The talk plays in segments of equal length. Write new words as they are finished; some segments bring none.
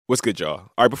What's good, y'all?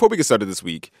 All right, before we get started this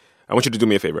week, I want you to do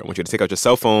me a favor. I want you to take out your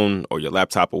cell phone or your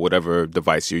laptop or whatever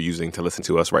device you're using to listen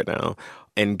to us right now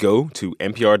and go to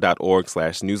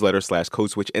npr.org/newsletter/Code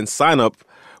Switch and sign up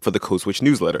for the Code Switch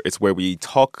newsletter. It's where we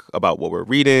talk about what we're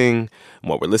reading,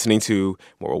 what we're listening to,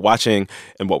 what we're watching,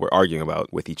 and what we're arguing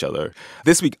about with each other.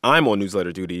 This week, I'm on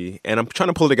newsletter duty, and I'm trying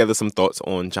to pull together some thoughts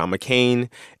on John McCain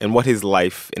and what his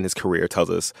life and his career tells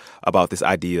us about this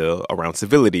idea around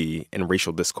civility and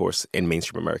racial discourse in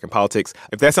mainstream American politics.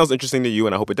 If that sounds interesting to you,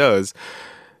 and I hope it does,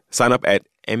 sign up at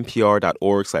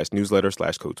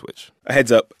npr.org/newsletter/Code Switch. A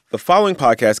heads up, the following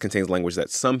podcast contains language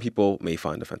that some people may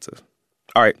find offensive.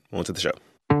 All right, on to the show.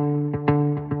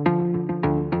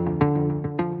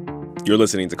 You're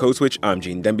listening to Code Switch. I'm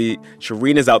Gene Demby.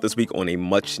 Shireen is out this week on a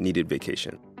much-needed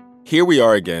vacation. Here we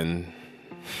are again,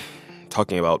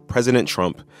 talking about President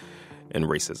Trump and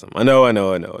racism. I know.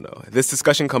 This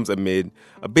discussion comes amid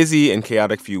a busy and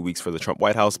chaotic few weeks for the Trump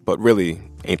White House, but really,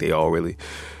 ain't they all really?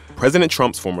 President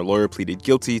Trump's former lawyer pleaded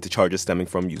guilty to charges stemming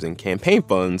from using campaign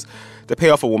funds to pay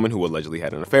off a woman who allegedly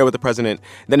had an affair with the president.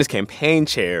 Then his campaign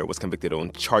chair was convicted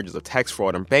on charges of tax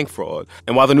fraud and bank fraud.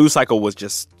 And while the news cycle was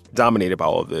just dominated by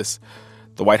all of this,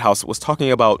 the White House was talking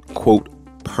about, quote,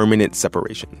 permanent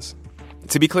separations.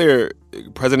 To be clear,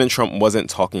 President Trump wasn't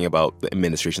talking about the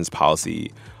administration's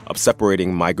policy of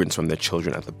separating migrants from their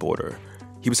children at the border.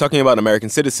 He was talking about American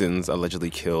citizens allegedly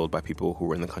killed by people who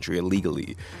were in the country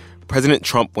illegally. President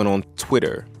Trump went on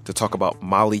Twitter to talk about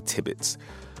Molly Tibbetts,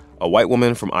 a white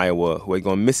woman from Iowa who had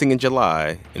gone missing in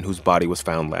July and whose body was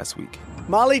found last week.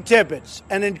 Molly Tibbetts,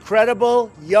 an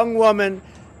incredible young woman,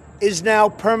 is now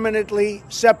permanently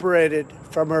separated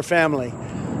from her family.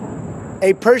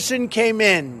 A person came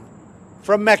in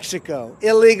from Mexico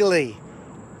illegally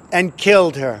and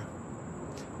killed her.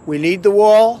 We need the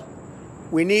wall.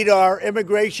 We need our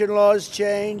immigration laws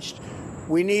changed.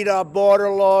 We need our border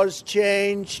laws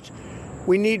changed.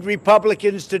 We need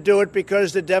Republicans to do it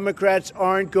because the Democrats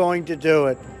aren't going to do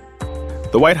it.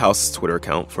 The White House Twitter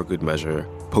account, for good measure,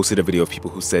 posted a video of people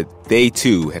who said they,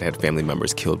 too, had family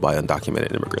members killed by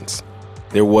undocumented immigrants.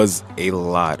 There was a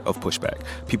lot of pushback.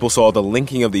 People saw the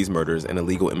linking of these murders and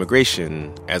illegal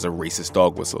immigration as a racist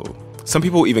dog whistle. Some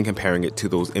people even comparing it to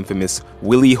those infamous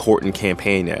Willie Horton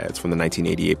campaign ads from the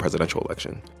 1988 presidential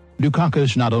election.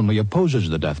 Dukakis not only opposes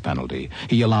the death penalty,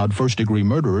 he allowed first-degree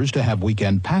murderers to have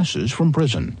weekend passes from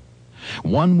prison.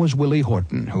 One was Willie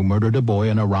Horton, who murdered a boy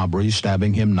in a robbery,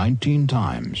 stabbing him 19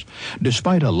 times.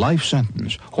 Despite a life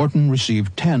sentence, Horton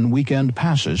received 10 weekend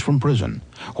passes from prison.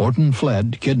 Horton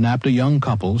fled, kidnapped a young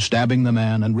couple, stabbing the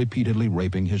man and repeatedly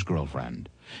raping his girlfriend.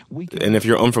 And if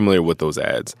you're unfamiliar with those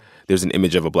ads, there's an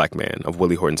image of a black man, of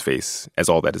Willie Horton's face, as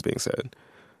all that is being said.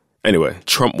 Anyway,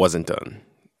 Trump wasn't done.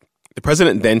 The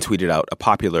president then tweeted out a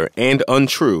popular and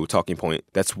untrue talking point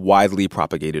that's widely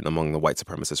propagated among the white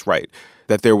supremacist right,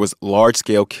 that there was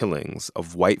large-scale killings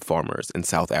of white farmers in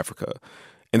South Africa,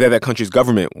 and that country's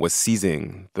government was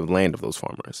seizing the land of those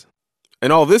farmers.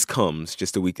 And all this comes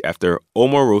just a week after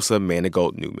Omarosa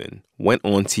Manigault Newman went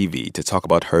on TV to talk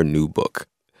about her new book.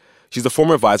 She's a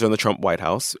former advisor in the Trump White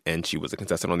House, and she was a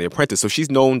contestant on The Apprentice, so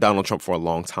she's known Donald Trump for a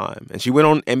long time. And she went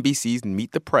on NBC's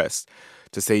Meet the Press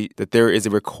to say that there is a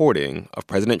recording of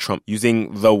President Trump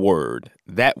using the word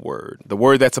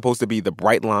that's supposed to be the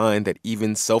bright line that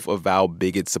even self-avowed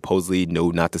bigots supposedly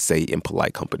know not to say in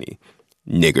polite company.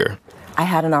 Nigger. I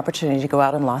had an opportunity to go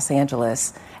out in Los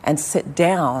Angeles and sit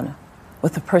down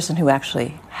with the person who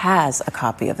actually has a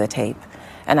copy of the tape.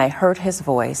 And I heard his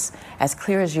voice as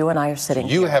clear as you and I are sitting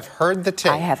here. You have heard the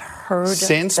tape? I have heard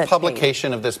since the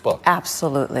publication tape. Of this book?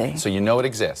 Absolutely. So you know it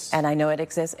exists? And I know it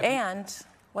exists. And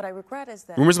what I regret is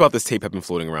that rumors about this tape have been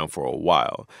floating around for a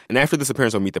while. And after this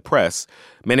appearance on Meet the Press,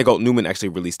 Manigault Newman actually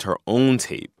released her own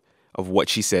tape of what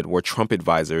she said were Trump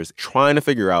advisors trying to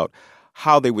figure out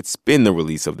how they would spin the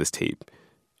release of this tape.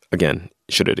 Again,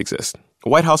 should it exist?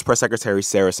 White House Press Secretary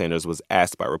Sarah Sanders was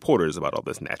asked by reporters about all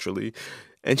this naturally,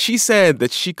 and she said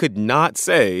that she could not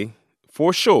say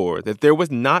for sure that there was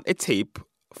not a tape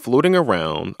floating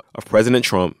around of President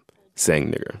Trump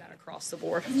saying nigger. The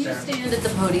board. Can you stand at the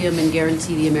podium and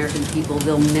guarantee the American people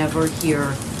they'll never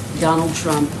hear Donald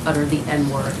Trump utter the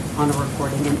N-word on a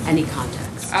recording in any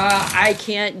context? I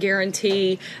can't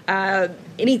guarantee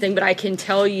anything, but I can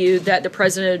tell you that the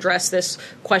president addressed this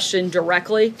question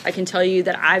directly. I can tell you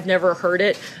that I've never heard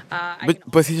it.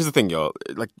 But here's the thing, y'all.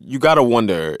 Like, you gotta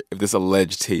wonder if this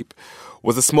alleged tape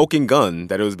was a smoking gun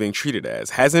that it was being treated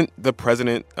as. Hasn't the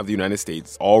president of the United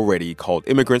States already called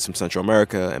immigrants from Central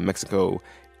America and Mexico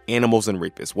animals and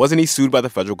rapists? Wasn't he sued by the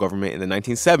federal government in the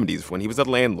 1970s when he was a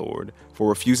landlord for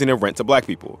refusing to rent to black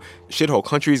people? Shithole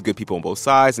countries, good people on both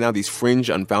sides. Now these fringe,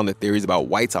 unfounded theories about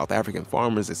white South African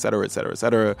farmers, et cetera, et cetera, et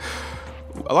cetera.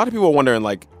 A lot of people are wondering,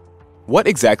 like, what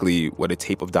exactly would a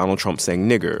tape of Donald Trump saying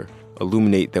nigger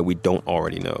illuminate that we don't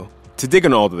already know? To dig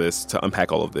in all of this, to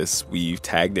unpack all of this, we've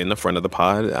tagged in a friend of the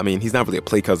pod. I mean, he's not really a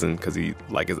play cousin because he,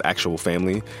 like, his actual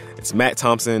family. It's Matt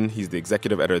Thompson. He's the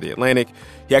executive editor of The Atlantic.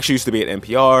 He actually used to be at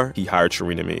NPR. He hired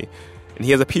Shireen and me. And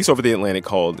he has a piece over The Atlantic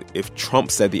called If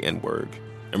Trump Said the N-Word.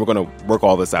 And we're going to work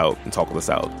all this out and talk all this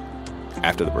out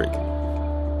after the break.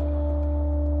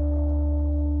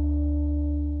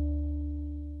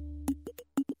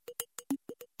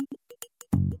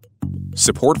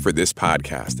 Support for this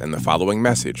podcast and the following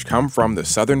message come from the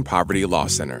Southern Poverty Law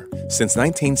Center. Since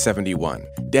 1971,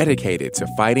 dedicated to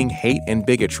fighting hate and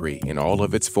bigotry in all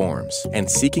of its forms and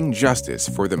seeking justice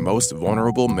for the most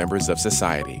vulnerable members of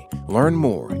society. Learn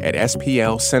more at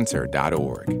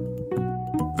splcenter.org.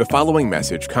 The following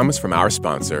message comes from our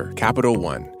sponsor, Capital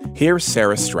One. Here's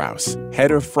Sarah Strauss,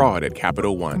 head of fraud at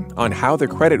Capital One, on how the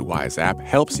CreditWise app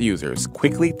helps users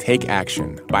quickly take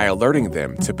action by alerting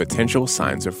them to potential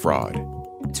signs of fraud.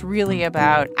 It's really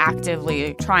about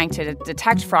actively trying to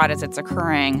detect fraud as it's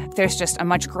occurring. There's just a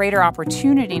much greater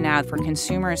opportunity now for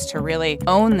consumers to really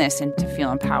own this and to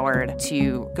feel empowered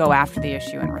to go after the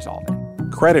issue and resolve it.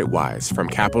 CreditWise from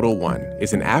Capital One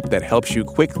is an app that helps you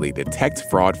quickly detect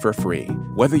fraud for free,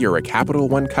 whether you're a Capital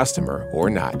One customer or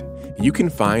not. You can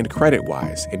find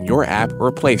CreditWise in your app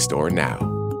or Play Store now.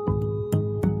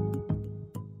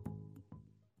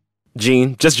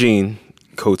 Gene,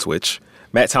 Code Switch.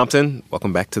 Matt Thompson,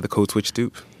 welcome back to the Code Switch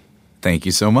Stoop. Thank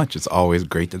you so much. It's always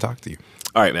great to talk to you.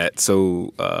 All right, Matt.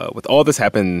 So with all this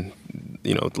happened,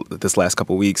 this last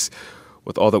couple of weeks,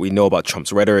 with all that we know about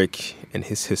Trump's rhetoric and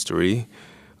his history,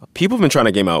 people have been trying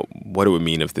to game out what it would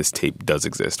mean if this tape does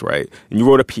exist, right? And you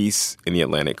wrote a piece in The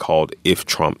Atlantic called If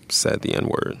Trump Said the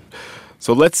N-Word.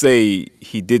 So let's say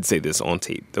he did say this on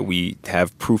tape, that we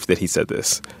have proof that he said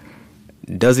this.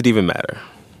 Does it even matter?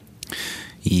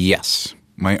 Yes.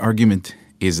 My argument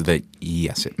is that,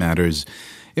 yes, it matters.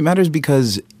 It matters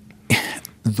because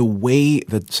the way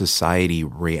that society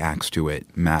reacts to it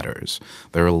matters.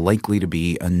 There are likely to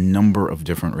be a number of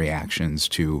different reactions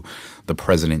to the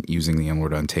president using the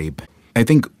N-word on tape. I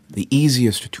think the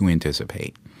easiest to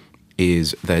anticipate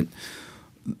is that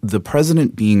the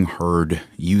president being heard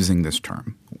using this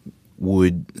term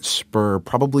would spur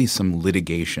probably some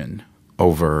litigation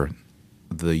over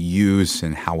the use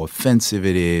and how offensive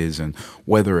it is and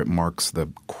whether it marks the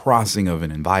crossing of an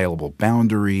inviolable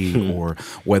boundary or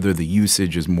whether the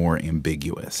usage is more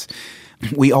ambiguous.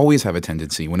 We always have a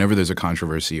tendency, whenever there's a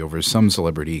controversy over some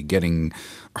celebrity getting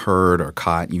heard or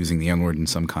caught using the N-word in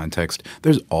some context,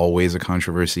 there's always a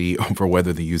controversy over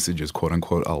whether the usage is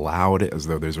quote-unquote allowed, as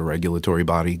though there's a regulatory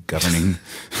body governing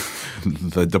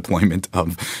the deployment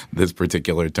of this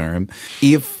particular term.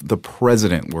 If the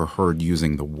president were heard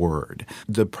using the word,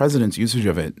 the president's usage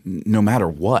of it, no matter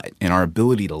what, and our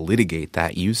ability to litigate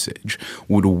that usage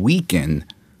would weaken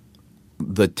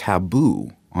the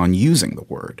taboo on using the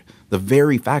word. The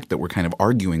very fact that we're kind of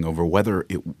arguing over whether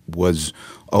it was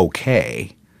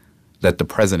okay that the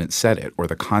president said it or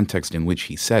the context in which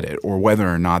he said it or whether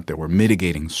or not there were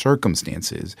mitigating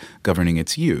circumstances governing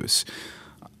its use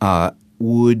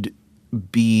would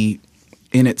be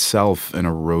in itself an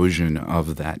erosion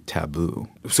of that taboo.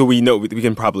 So we know we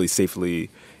can probably safely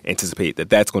anticipate that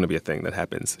that's going to be a thing that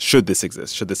happens should this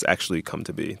exist, should this actually come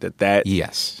to be, that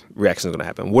yes, reaction is going to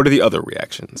happen. What are the other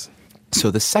reactions? So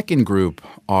the second group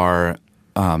are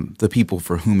the people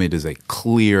for whom it is a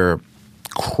clear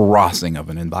crossing of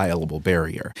an inviolable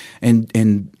barrier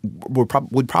and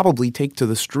would probably take to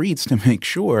the streets to make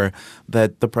sure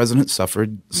that the president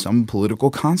suffered some political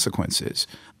consequences.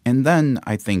 And then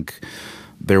I think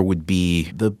there would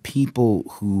be the people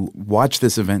who watch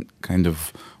this event kind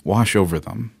of wash over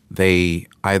them. They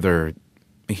either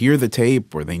hear the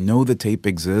tape or they know the tape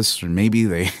exists or maybe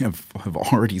they have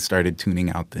already started tuning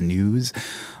out the news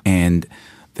and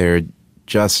they're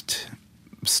just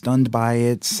stunned by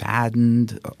it,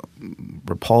 saddened,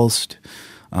 repulsed.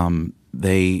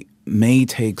 They may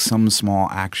take some small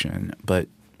action, but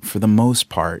for the most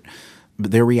part,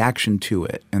 their reaction to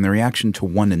it and their reaction to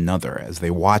one another as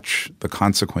they watch the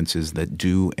consequences that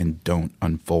do and don't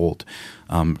unfold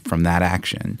from that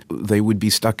action, they would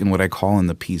be stuck in what I call in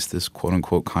the piece this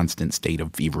quote-unquote constant state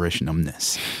of feverish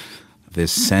numbness.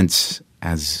 This sense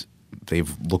as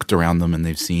They've looked around them and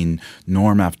they've seen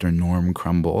norm after norm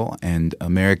crumble, and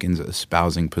Americans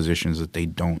espousing positions that they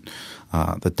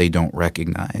don't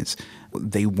recognize.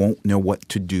 They won't know what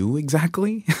to do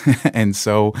exactly, and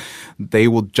so they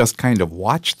will just kind of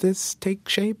watch this take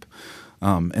shape,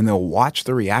 and they'll watch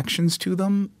the reactions to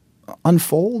them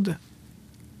unfold,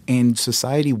 and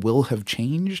society will have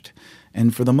changed,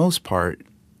 and for the most part,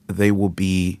 they will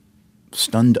be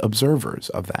stunned observers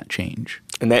of that change.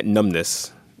 And that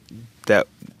numbness, that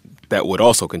would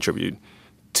also contribute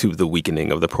to the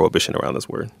weakening of the prohibition around this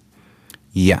word.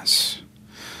 Yes.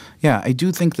 Yeah, I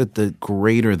do think that the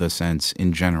greater the sense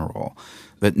in general,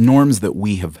 that norms that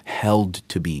we have held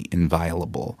to be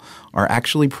inviolable are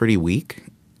actually pretty weak,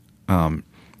 and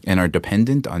are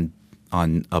dependent on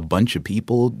a bunch of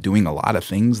people doing a lot of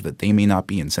things that they may not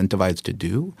be incentivized to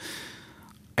do.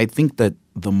 I think that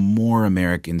the more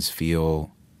Americans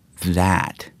feel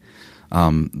that,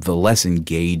 the less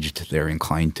engaged they're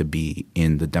inclined to be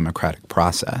in the democratic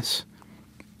process.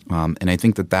 And I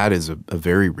think that is a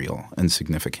very real and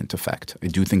significant effect. I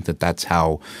do think that that's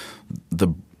how the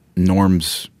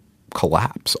norms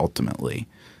collapse ultimately.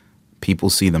 People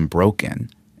see them broken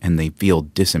and they feel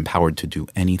disempowered to do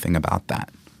anything about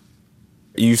that.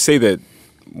 You say that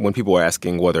when people are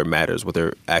asking whether it matters, what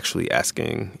they're actually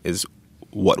asking is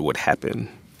what would happen.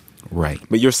 Right.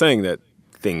 But you're saying that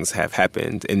things have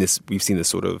happened, and we've seen this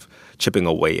sort of chipping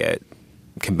away at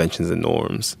conventions and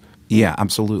norms. Yeah,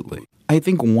 absolutely. I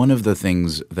think one of the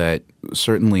things that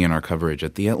certainly in our coverage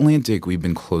at The Atlantic we've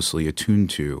been closely attuned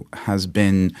to has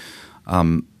been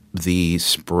the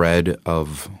spread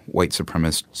of white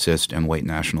supremacist and white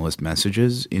nationalist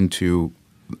messages into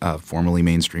formerly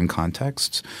mainstream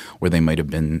contexts where they might have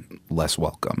been less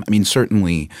welcome. I mean,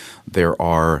 certainly there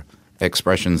are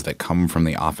expressions that come from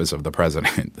the office of the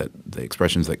president, that the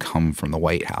expressions that come from the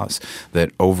White House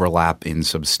that overlap in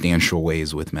substantial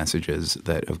ways with messages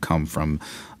that have come from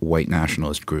white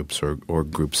nationalist groups or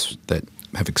groups that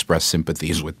have expressed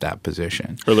sympathies with that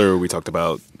position. Earlier we talked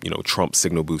about, Trump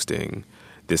signal boosting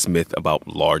this myth about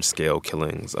large-scale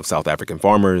killings of South African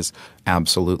farmers.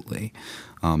 Absolutely.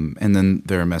 And then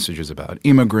there are messages about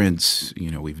immigrants.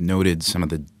 We've noted some of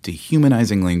the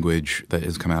dehumanizing language that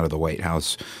has come out of the White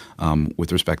House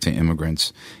with respect to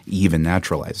immigrants, even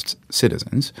naturalized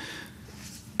citizens.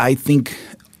 I think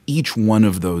each one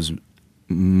of those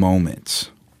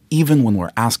moments, even when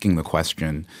we're asking the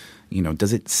question,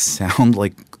 does it sound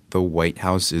like the White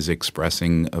House is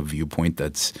expressing a viewpoint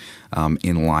that's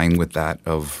in line with that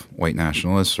of white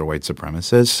nationalists or white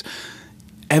supremacists?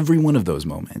 Every one of those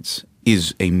moments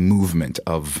is a movement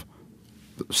of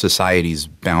society's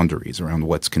boundaries around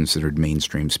what's considered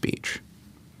mainstream speech.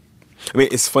 I mean,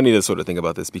 it's funny to sort of think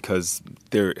about this because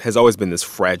there has always been this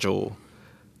fragile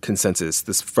consensus,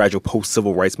 this fragile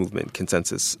post-civil rights movement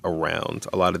consensus around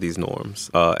a lot of these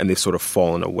norms, and they've sort of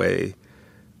fallen away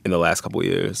in the last couple of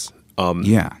years.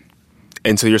 Yeah.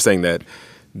 And so you're saying that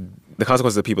the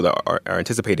consequences that people that are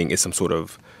anticipating is some sort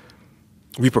of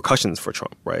repercussions for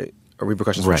Trump, right? Or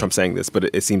repercussions for Trump saying this, but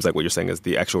it seems like what you're saying is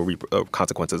the actual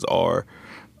consequences are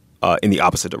in the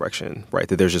opposite direction, right?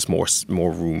 That there's just more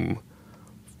room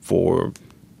for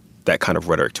that kind of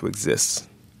rhetoric to exist.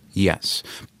 Yes.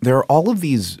 There are all of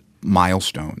these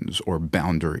milestones or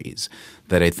boundaries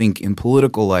that I think in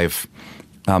political life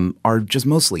are just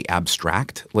mostly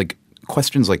abstract. Like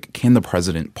questions like, can the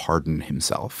president pardon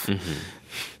himself? Mm-hmm.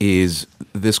 Is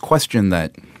this question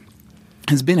that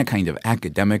has been a kind of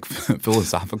academic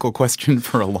philosophical question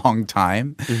for a long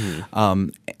time,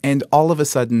 and all of a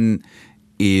sudden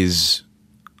is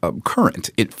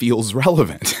current. It feels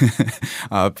relevant,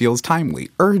 feels timely,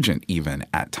 urgent even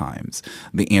at times,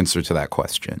 the answer to that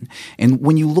question. And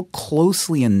when you look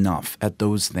closely enough at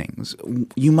those things,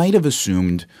 you might have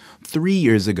assumed 3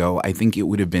 years ago, I think it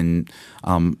would have been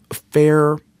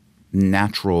fair,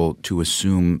 natural to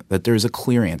assume that there's a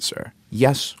clear answer,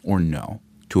 yes or no,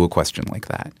 to a question like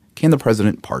that. Can the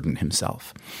president pardon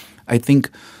himself? I think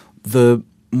the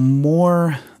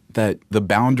more that the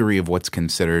boundary of what's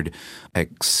considered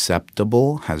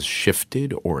acceptable has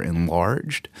shifted or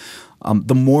enlarged,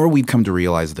 the more we've come to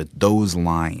realize that those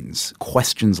lines,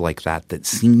 questions like that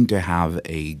seem to have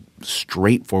a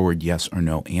straightforward yes or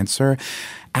no answer,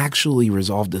 actually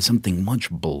resolved to something much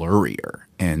blurrier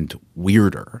and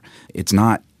weirder. It's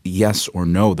not yes or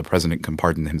no, the president can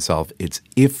pardon himself. It's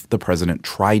if the president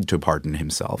tried to pardon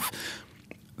himself,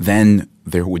 then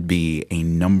there would be a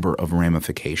number of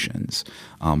ramifications.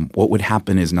 What would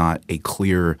happen is not a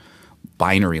clear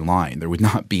binary line. There would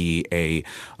not be a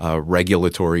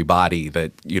regulatory body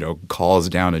that, calls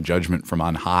down a judgment from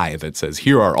on high that says,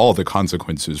 here are all the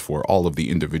consequences for all of the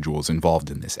individuals involved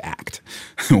in this act.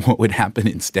 What would happen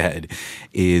instead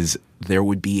is there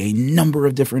would be a number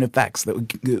of different effects that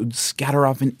would scatter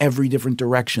off in every different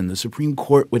direction. The Supreme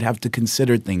Court would have to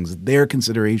consider things. Their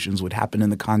considerations would happen in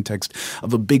the context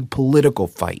of a big political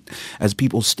fight as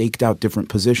people staked out different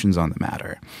positions on the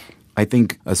matter. I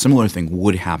think a similar thing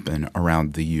would happen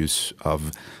around the use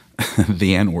of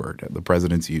the N-word, the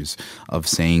president's use of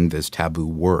saying this taboo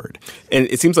word. And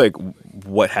it seems like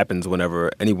what happens whenever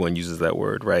anyone uses that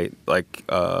word, right? Like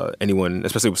anyone,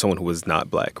 especially with someone who is not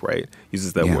black, right,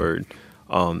 uses that word.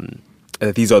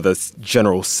 These are the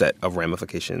general set of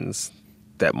ramifications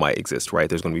that might exist, right?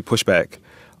 There's going to be pushback.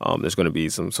 There's going to be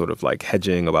some sort of like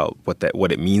hedging about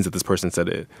what it means that this person said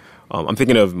it. I'm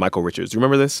thinking of Michael Richards. Do you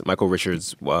remember this? Michael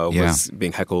Richards was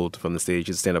being heckled from the stage.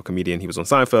 He's a stand-up comedian. He was on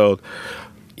Seinfeld.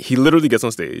 He literally gets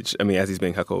on stage, as he's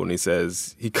being heckled, and he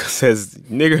says,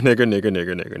 nigger, nigger, nigger,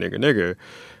 nigger, nigger, nigger, nigger.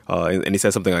 And he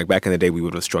says something like, back in the day, we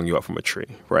would have strung you up from a tree,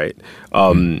 right?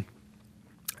 And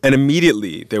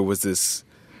immediately there was this,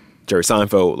 Jerry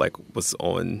Seinfeld was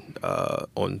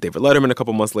on David Letterman a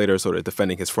couple months later, sort of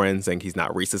defending his friend, saying he's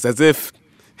not racist, as if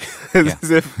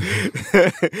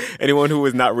anyone who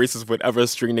was not racist would ever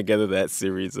string together that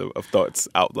series of thoughts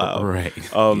out loud. Right.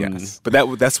 Yes. But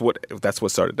that's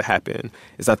what started to happen.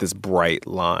 It's not this bright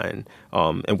line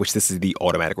in which this is the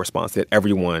automatic response that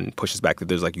everyone pushes back, that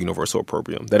there's like universal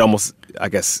opprobrium. That almost, I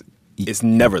guess, is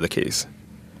never the case.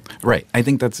 Right. I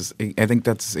think that's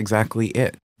exactly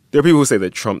it. There are people who say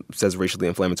that Trump says racially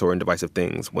inflammatory and divisive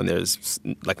things when there's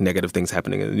like negative things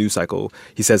happening in the news cycle.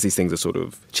 He says these things to sort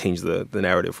of change the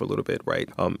narrative for a little bit, right?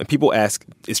 And people ask,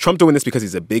 is Trump doing this because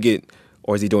he's a bigot,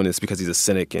 or is he doing this because he's a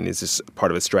cynic and it's just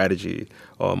part of his strategy,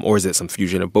 or is it some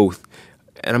fusion of both?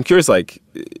 And I'm curious, like,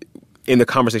 in the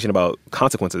conversation about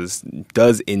consequences,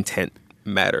 does intent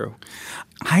matter?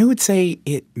 I would say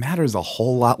it matters a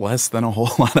whole lot less than a whole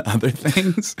lot of other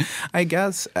things, I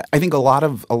guess. I think a lot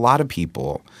of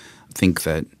people think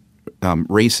that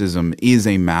racism is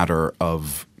a matter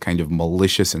of kind of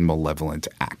malicious and malevolent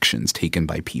actions taken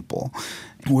by people,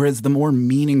 whereas the more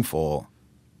meaningful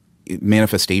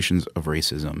manifestations of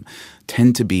racism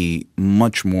tend to be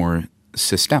much more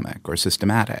systemic or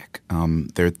systematic.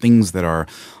 They're things that are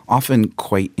often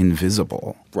quite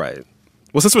invisible. Right.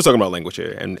 Well, since we're talking about language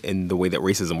here and the way that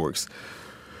racism works,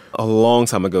 a long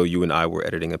time ago, you and I were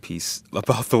editing a piece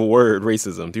about the word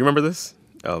racism. Do you remember this?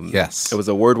 Yes. It was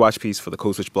a word watch piece for the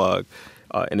Code Switch blog.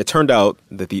 And it turned out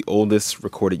that the oldest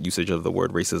recorded usage of the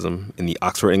word racism in the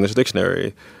Oxford English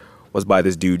Dictionary was by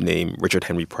this dude named Richard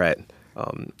Henry Pratt.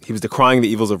 He was decrying the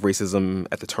evils of racism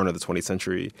at the turn of the 20th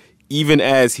century, even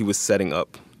as he was setting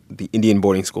up the Indian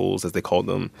boarding schools, as they called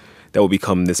them, that will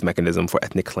become this mechanism for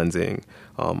ethnic cleansing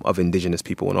of indigenous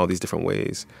people in all these different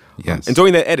ways. Yes. And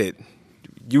during that edit,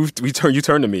 you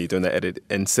turned to me during that edit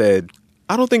and said,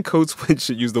 I don't think Code Switch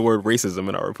should use the word racism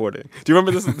in our reporting. Do you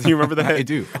remember this? Do you remember that? I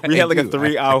do. We had like a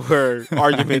 3-hour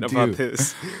argument about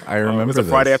this. I remember this. It was a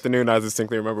Friday afternoon. I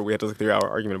distinctly remember we had a 3-hour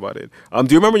argument about it.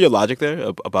 Do you remember your logic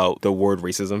there about the word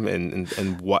racism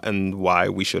and why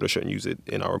we should or shouldn't use it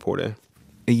in our reporting?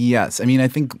 Yes. I mean, I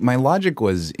think my logic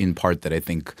was in part that I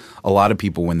think a lot of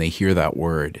people, when they hear that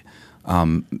word,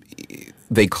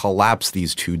 they collapse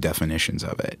these two definitions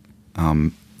of it.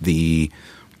 The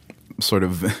sort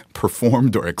of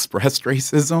performed or expressed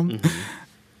racism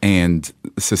and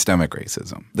systemic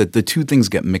racism. That the two things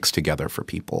get mixed together for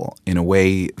people in a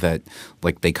way that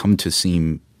like they come to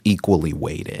seem equally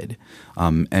weighted.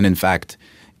 And in fact,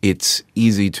 it's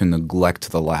easy to neglect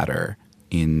the latter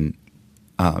in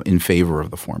favor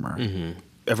of the former. Mm-hmm.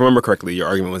 If I remember correctly, your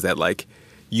argument was that like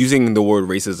using the word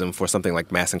racism for something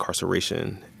like mass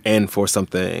incarceration and for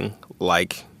something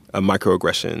like a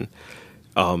microaggression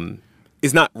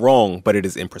is not wrong, but it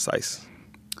is imprecise.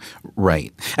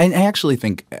 Right. And I actually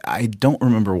think – I don't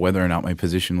remember whether or not my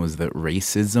position was that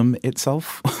racism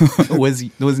itself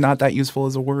was not that useful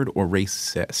as a word, or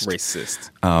racist. Racist.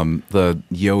 The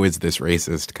yo, is this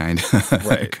racist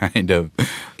kind of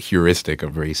heuristic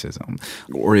of racism.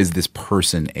 Or is this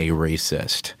person a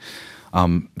racist?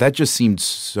 That just seemed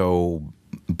so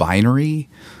binary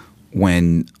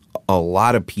when – a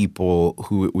lot of people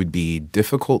who it would be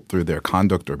difficult through their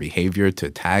conduct or behavior to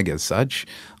tag as such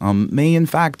may in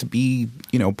fact be,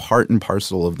 part and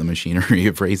parcel of the machinery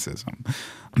of racism.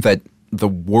 That the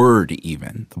word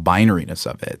even, the binariness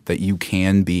of it, that you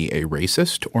can be a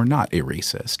racist or not a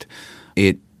racist,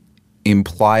 it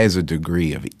implies a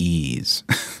degree of ease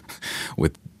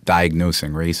with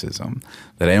diagnosing racism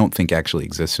that I don't think actually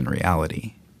exists in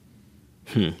reality.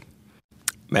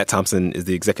 Matt Thompson is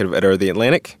the executive editor of The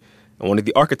Atlantic and one of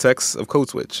the architects of Code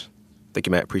Switch. Thank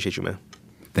you, Matt. Appreciate you, man.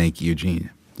 Thank you, Gene.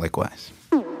 Likewise.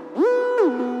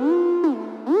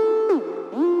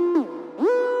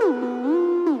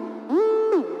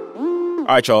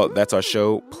 All right, y'all, that's our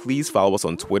show. Please follow us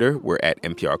on Twitter. We're at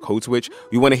NPR Code Switch.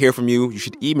 We want to hear from you. You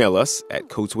should email us at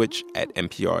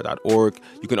codeswitch@npr.org.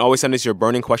 You can always send us your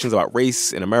burning questions about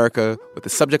race in America with the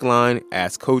subject line,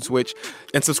 Ask Code Switch.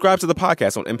 And subscribe to the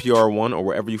podcast on NPR One or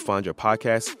wherever you find your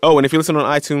podcasts. Oh, and if you listen on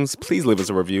iTunes, please leave us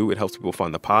a review. It helps people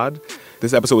find the pod.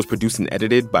 This episode was produced and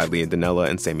edited by Leah Donnella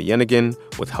and Sammy Yenigan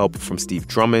with help from Steve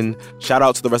Drummond. Shout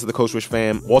out to the rest of the Code Switch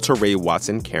fam: Walter Ray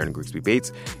Watson, Karen Grigsby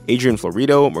Bates, Adrian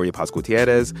Florido, Maria Paz Gutierrez,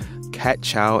 Kat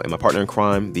Chow, and my partner in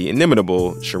crime, the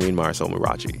inimitable Shireen Marisol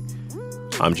Meraji.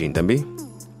 I'm Gene Demby.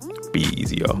 Be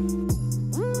easy, y'all.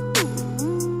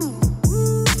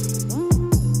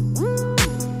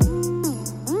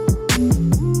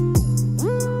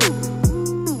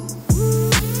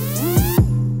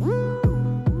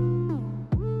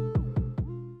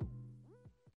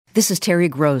 This is Terry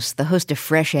Gross, the host of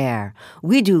Fresh Air.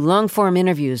 We do long-form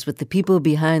interviews with the people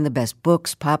behind the best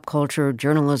books, pop culture,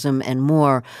 journalism, and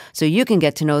more, so you can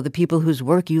get to know the people whose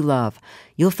work you love.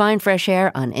 You'll find Fresh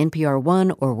Air on NPR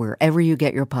One or wherever you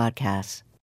get your podcasts.